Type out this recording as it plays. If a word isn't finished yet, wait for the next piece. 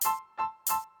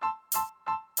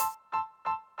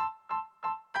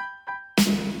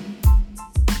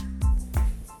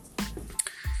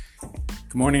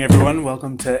Good morning, everyone.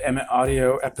 Welcome to Emmett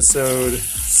Audio episode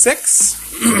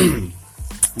 6. I'm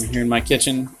here in my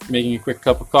kitchen making a quick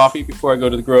cup of coffee before I go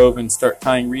to the Grove and start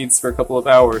tying reeds for a couple of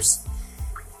hours.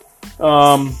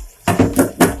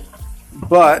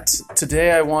 But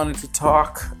today I wanted to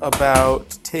talk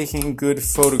about taking good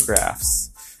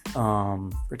photographs,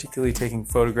 particularly taking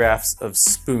photographs of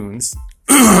spoons,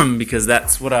 because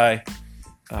that's what I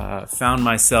found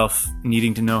myself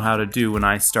needing to know how to do when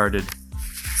I started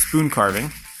spoon carving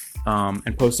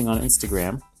and posting on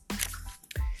Instagram.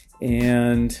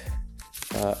 And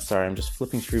sorry, I'm just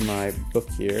flipping through my book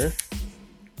here.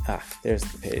 There's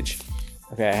the page.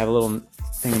 Okay, I have a little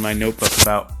thing in my notebook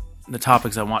about the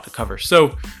topics I want to cover.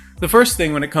 So the first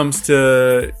thing when it comes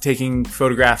to taking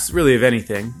photographs, really of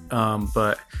anything,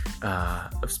 but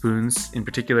of spoons in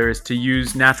particular, is to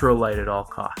use natural light at all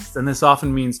costs. And this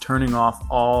often means turning off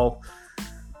all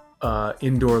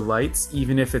indoor lights,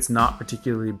 even if it's not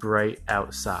particularly bright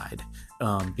outside,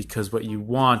 because what you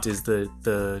want is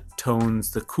the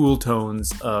tones, the cool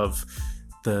tones of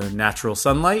the natural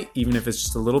sunlight, even if it's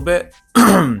just a little bit,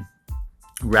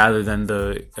 rather than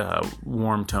the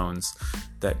warm tones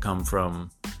that come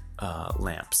from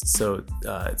lamps. So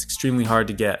it's extremely hard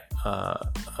to get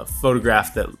a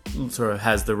photograph that sort of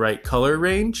has the right color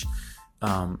range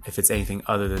if it's anything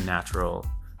other than natural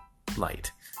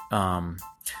light.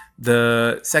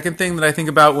 The second thing that I think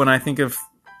about when I think of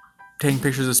taking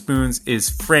pictures of spoons is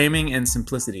framing and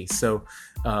simplicity. So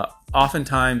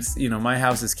oftentimes, my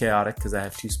house is chaotic because I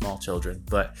have 2 small children,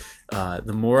 but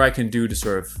the more I can do to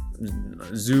sort of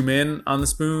zoom in on the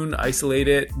spoon, isolate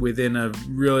it within a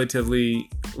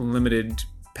relatively limited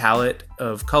palette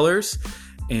of colors,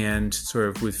 and sort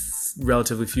of with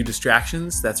relatively few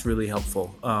distractions, that's really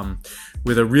helpful.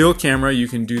 With a real camera, you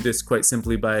can do this quite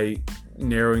simply by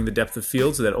narrowing the depth of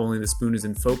field so that only the spoon is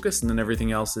in focus and then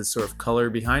everything else is sort of color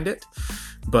behind it.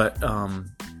 But a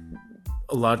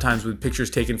lot of times with pictures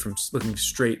taken from looking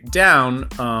straight down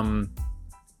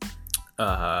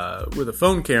with a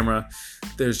phone camera,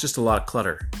 there's just a lot of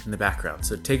clutter in the background.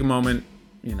 So take a moment,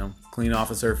 clean off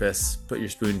a surface, put your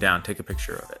spoon down, take a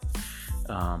picture of it.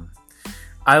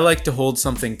 I like to hold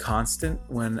something constant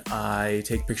when I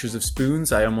take pictures of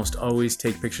spoons. I almost always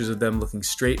take pictures of them looking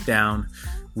straight down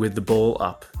with the bowl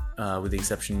up, with the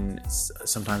exception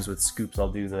sometimes with scoops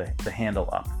I'll do the handle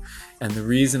up. And the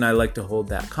reason I like to hold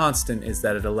that constant is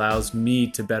that it allows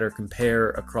me to better compare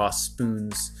across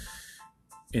spoons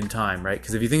in time, right?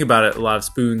 Because if you think about it, a lot of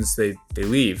spoons, they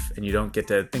leave and you don't get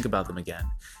to think about them again.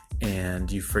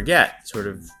 And you forget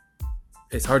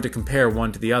it's hard to compare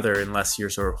one to the other unless you're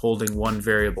sort of holding one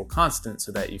variable constant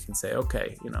so that you can say,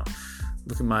 okay,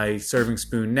 look at my serving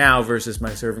spoon now versus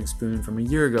my serving spoon from a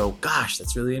year ago. Gosh,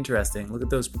 that's really interesting. Look at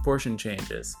those proportion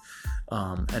changes.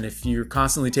 And if you're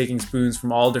constantly taking spoons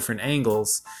from all different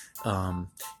angles,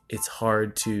 it's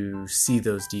hard to see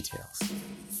those details.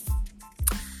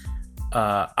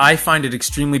 I find it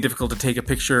extremely difficult to take a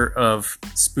picture of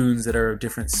spoons that are of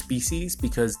different species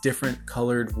because different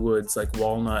colored woods like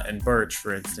walnut and birch,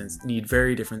 for instance, need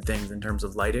very different things in terms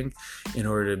of lighting in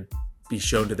order to be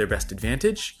shown to their best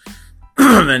advantage.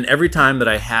 And every time that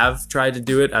I have tried to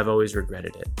do it, I've always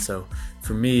regretted it. So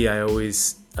for me, I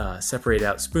always separate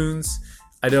out spoons.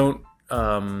 I don't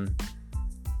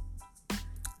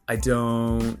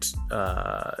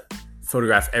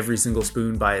photograph every single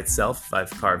spoon by itself. If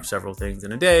I've carved several things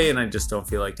in a day and I just don't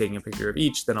feel like taking a picture of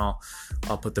each, then I'll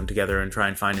put them together and try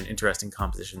and find an interesting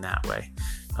composition that way.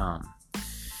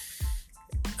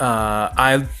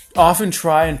 I often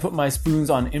try and put my spoons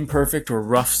on imperfect or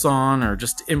rough sawn or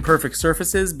just imperfect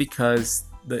surfaces because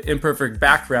the imperfect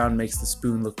background makes the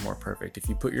spoon look more perfect. If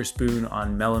you put your spoon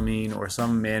on melamine or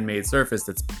some man-made surface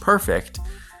that's perfect,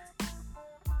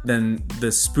 then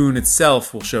the spoon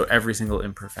itself will show every single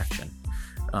imperfection.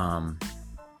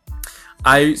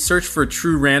 I search for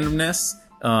true randomness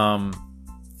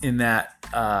in that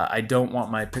I don't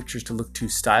want my pictures to look too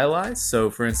stylized. So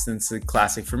for instance, a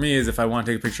classic for me is if I want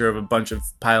to take a picture of a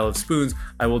pile of spoons,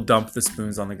 I will dump the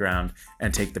spoons on the ground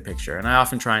and take the picture. And I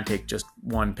often try and take just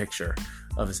one picture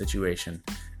of a situation.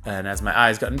 And as my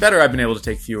eyes gotten better, I've been able to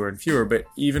take fewer and fewer. But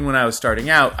even when I was starting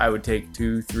out, I would take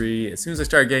 2, 3. As soon as I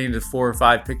started getting into 4 or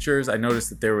 5 pictures, I noticed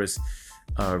that there was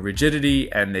rigidity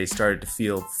and they started to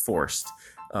feel forced.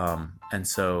 And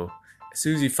so as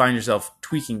soon as you find yourself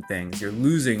tweaking things, you're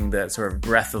losing that sort of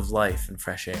breath of life and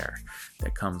fresh air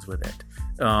that comes with it.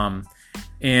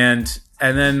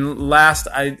 And then last,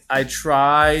 I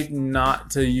try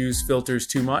not to use filters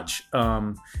too much,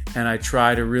 and I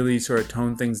try to really sort of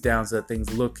tone things down so that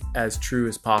things look as true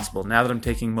as possible. Now that I'm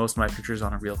taking most of my pictures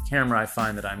on a real camera, I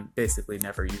find that I'm basically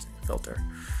never using a filter.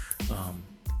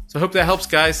 So I hope that helps,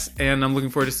 guys, and I'm looking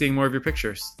forward to seeing more of your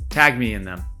pictures. Tag me in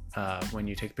them when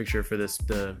you take a picture for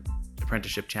the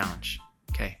apprenticeship challenge.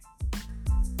 Okay.